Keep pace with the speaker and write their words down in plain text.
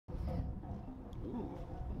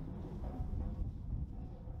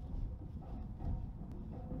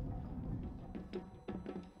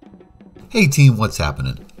Hey team, what's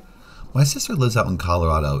happening? My sister lives out in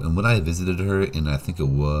Colorado, and when I visited her in, I think it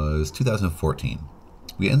was 2014,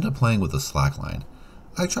 we ended up playing with a slackline.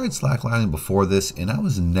 I tried slacklining before this, and I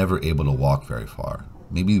was never able to walk very far,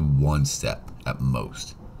 maybe one step at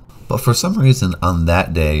most. But for some reason, on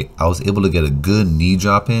that day, I was able to get a good knee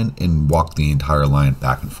drop in and walk the entire line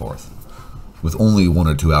back and forth, with only 1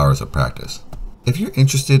 or 2 hours of practice. If you're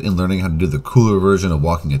interested in learning how to do the cooler version of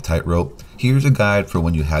walking a tightrope, here's a guide for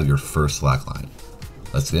when you have your first slackline.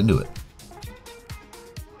 Let's get into it.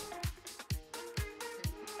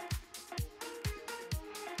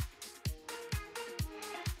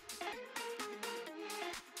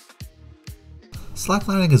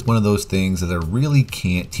 Slacklining is one of those things that I really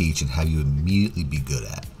can't teach and have you immediately be good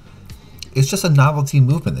at. It's just a novelty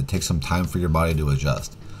movement that takes some time for your body to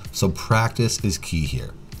adjust, so practice is key here.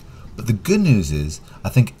 But the good news is, I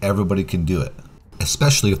think everybody can do it,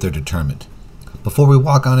 especially if they're determined. Before we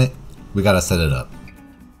walk on it, we gotta set it up.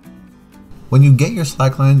 When you get your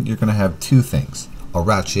slackline, you're gonna have two things, a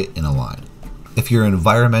ratchet and a line. If you're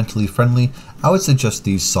environmentally friendly, I would suggest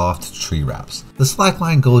these soft tree wraps. The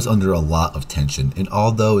slackline goes under a lot of tension, and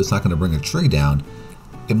although it's not gonna bring a tree down,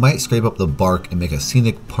 it might scrape up the bark and make a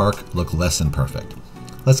scenic park look less than perfect.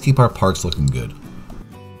 Let's keep our parks looking good.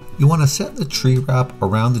 You want to set the tree wrap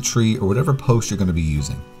around the tree or whatever post you're going to be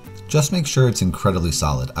using. Just make sure it's incredibly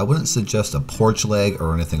solid. I wouldn't suggest a porch leg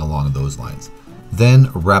or anything along those lines.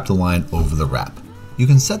 Then wrap the line over the wrap. You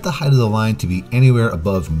can set the height of the line to be anywhere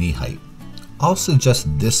above knee height. I'll suggest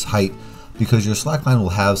this height because your slackline will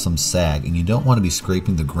have some sag and you don't want to be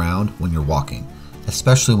scraping the ground when you're walking,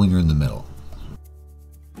 especially when you're in the middle.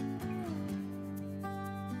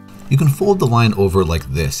 You can fold the line over like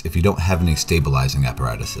this if you don't have any stabilizing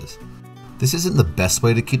apparatuses. This isn't the best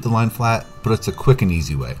way to keep the line flat, but it's a quick and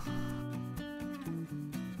easy way.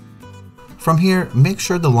 From here, make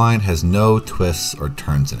sure the line has no twists or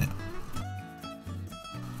turns in it.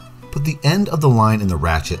 Put the end of the line in the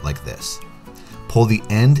ratchet like this. Pull the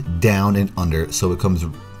end down and under so it comes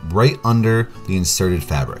right under the inserted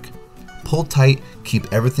fabric. Pull tight,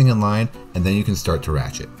 keep everything in line, and then you can start to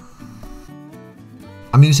ratchet.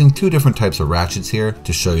 I'm using two different types of ratchets here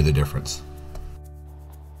to show you the difference.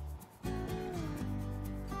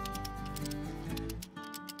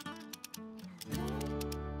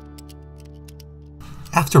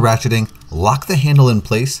 After ratcheting, lock the handle in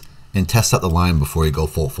place and test out the line before you go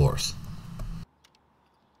full force.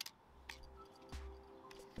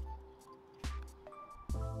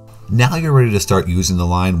 Now you're ready to start using the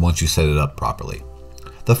line once you set it up properly.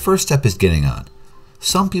 The first step is getting on.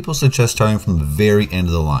 Some people suggest starting from the very end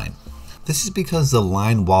of the line. This is because the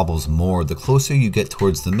line wobbles more the closer you get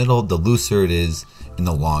towards the middle, the looser it is and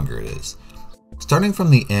the longer it is. Starting from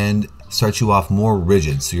the end starts you off more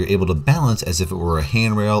rigid so you're able to balance as if it were a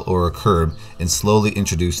handrail or a curb and slowly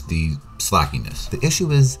introduce the slackiness. The issue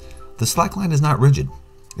is the slackline is not rigid,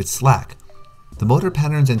 it's slack. The motor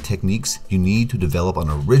patterns and techniques you need to develop on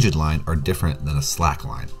a rigid line are different than a slack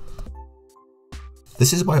line.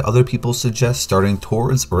 This is why other people suggest starting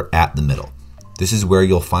towards or at the middle. This is where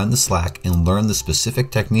you'll find the slack and learn the specific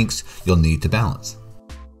techniques you'll need to balance.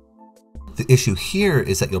 The issue here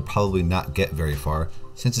is that you'll probably not get very far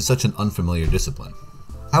since it's such an unfamiliar discipline.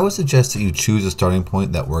 I would suggest that you choose a starting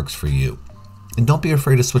point that works for you. And don't be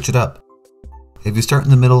afraid to switch it up. If you start in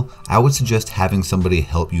the middle, I would suggest having somebody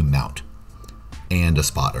help you mount. And a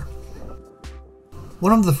spotter.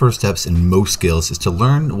 One of the first steps in most skills is to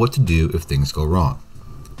learn what to do if things go wrong.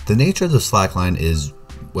 The nature of the slackline is,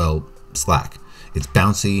 well, slack. It's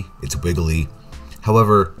bouncy, it's wiggly.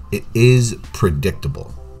 However, it is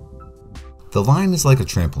predictable. The line is like a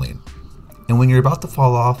trampoline, and when you're about to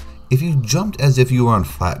fall off, if you jumped as if you were on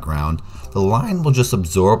flat ground, the line will just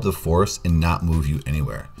absorb the force and not move you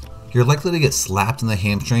anywhere. You're likely to get slapped in the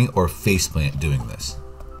hamstring or faceplant doing this.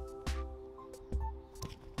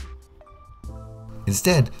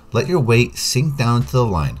 Instead, let your weight sink down to the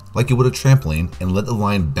line like you would a trampoline and let the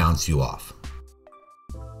line bounce you off.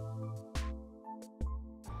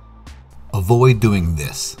 Avoid doing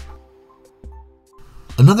this.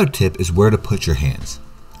 Another tip is where to put your hands.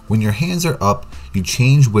 When your hands are up, you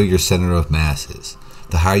change where your center of mass is.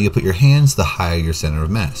 The higher you put your hands, the higher your center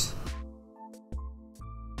of mass.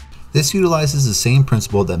 This utilizes the same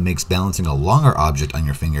principle that makes balancing a longer object on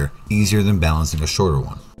your finger easier than balancing a shorter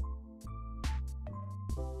one.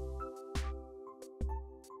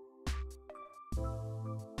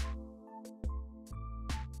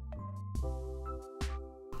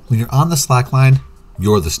 When you're on the slackline,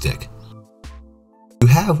 you're the stick. You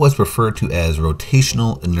have what's referred to as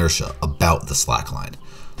rotational inertia about the slackline.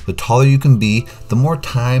 The taller you can be, the more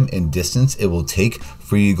time and distance it will take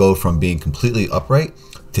for you to go from being completely upright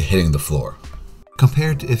to hitting the floor,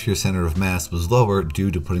 compared to if your center of mass was lower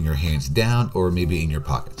due to putting your hands down or maybe in your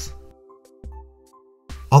pockets.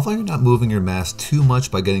 Although you're not moving your mass too much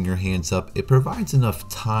by getting your hands up, it provides enough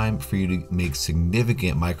time for you to make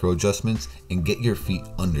significant micro adjustments and get your feet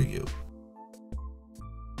under you.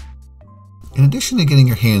 In addition to getting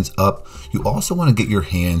your hands up, you also want to get your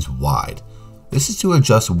hands wide. This is to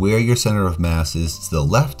adjust where your center of mass is to the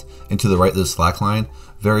left and to the right of the slackline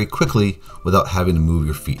very quickly without having to move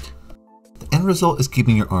your feet. The end result is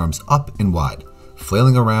keeping your arms up and wide,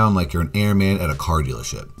 flailing around like you're an airman at a car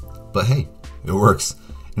dealership. But hey, it works,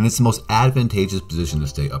 and it's the most advantageous position to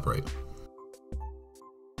stay upright.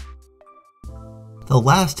 The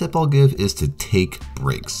last tip I'll give is to take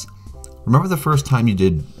breaks. Remember the first time you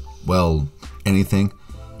did, well, anything?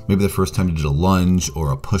 Maybe the first time you did a lunge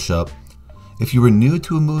or a push-up. If you were new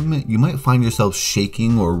to a movement, you might find yourself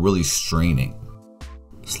shaking or really straining.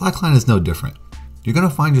 Slackline is no different. You're going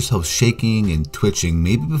to find yourself shaking and twitching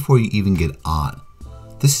maybe before you even get on.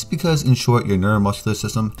 This is because, in short, your neuromuscular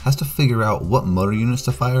system has to figure out what motor units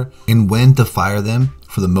to fire and when to fire them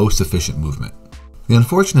for the most efficient movement. The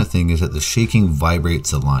unfortunate thing is that the shaking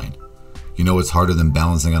vibrates the line. You know what's harder than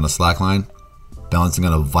balancing on a slackline? Balancing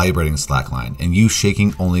on a vibrating slackline, and you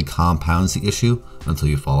shaking only compounds the issue until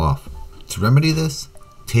you fall off. To remedy this,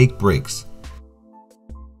 take breaks.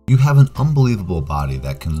 You have an unbelievable body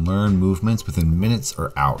that can learn movements within minutes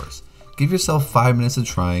or hours. Give yourself 5 minutes of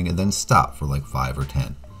trying and then stop for like 5 or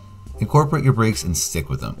 10. Incorporate your breaks and stick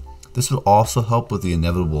with them. This will also help with the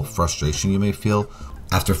inevitable frustration you may feel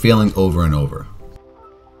after failing over and over.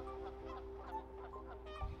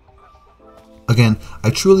 Again,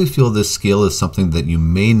 I truly feel this skill is something that you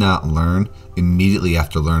may not learn immediately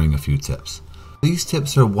after learning a few tips. These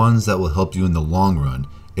tips are ones that will help you in the long run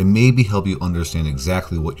and maybe help you understand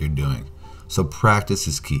exactly what you're doing. So practice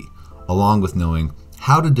is key, along with knowing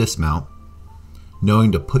how to dismount,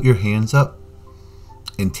 knowing to put your hands up,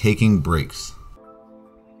 and taking breaks.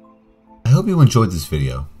 I hope you enjoyed this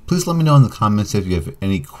video. Please let me know in the comments if you have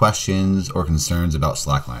any questions or concerns about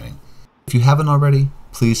slacklining. If you haven't already,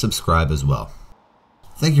 please subscribe as well.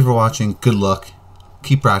 Thank you for watching, good luck,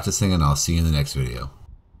 keep practicing, and I'll see you in the next video.